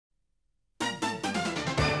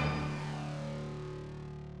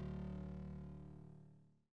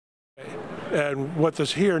And what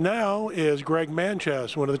is here now is Greg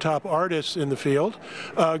Manchess, one of the top artists in the field.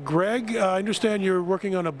 Greg, I understand you're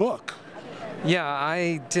working on a book. Yeah,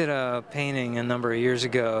 I did a painting a number of years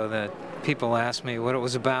ago that people asked me what it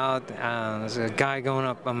was about. There's a guy going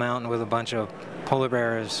up a mountain with a bunch of polar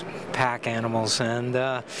bears, pack animals, and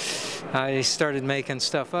I started making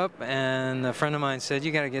stuff up, and a friend of mine said,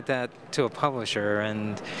 you got to get that to a publisher.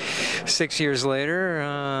 And 6 years later,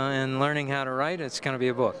 and learning how to write, it's going to be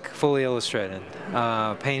a book, fully illustrated.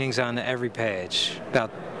 Paintings on every page,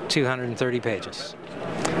 about 230 pages.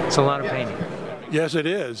 It's a lot of painting. Yes, it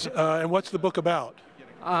is. And what's the book about?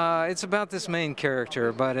 It's about this main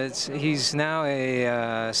character, but he's now a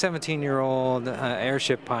 17-year-old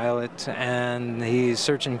airship pilot, and he's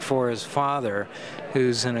searching for his father,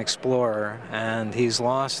 who's an explorer, and he's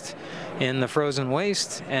lost in the frozen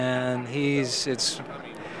waste, and it's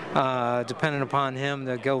dependent upon him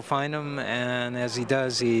to go find him, and as he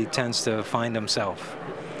does, he tends to find himself.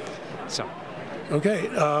 So. Okay.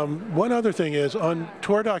 One other thing is, on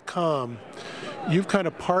tour.com, you've kind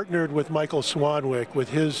of partnered with Michael Swanwick with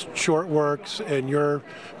his short works and your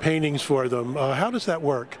paintings for them. How does that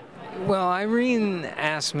work? Well, Irene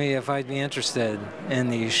asked me if I'd be interested in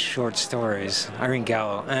these short stories, Irene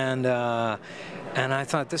Gallo, and I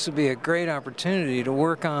thought this would be a great opportunity to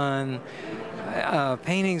work on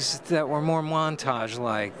paintings that were more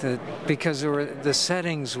montage-like, because the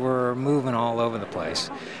settings were moving all over the place.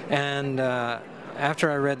 And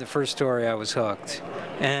after I read the first story, I was hooked.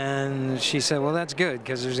 And she said, well, that's good,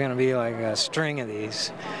 because there's going to be like a string of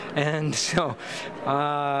these. And so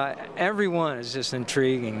every one is just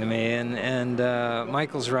intriguing to me. And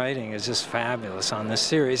Michael's writing is just fabulous on this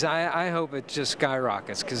series. I hope it just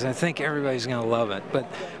skyrockets, because I think everybody's going to love it. But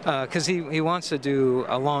because he wants to do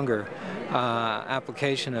a longer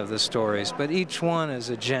application of the stories, but each one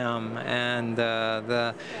is a gem, and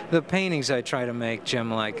the paintings I try to make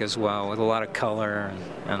gem-like as well, with a lot of color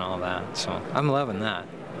and all that. So I'm loving that.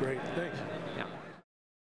 Great, thanks.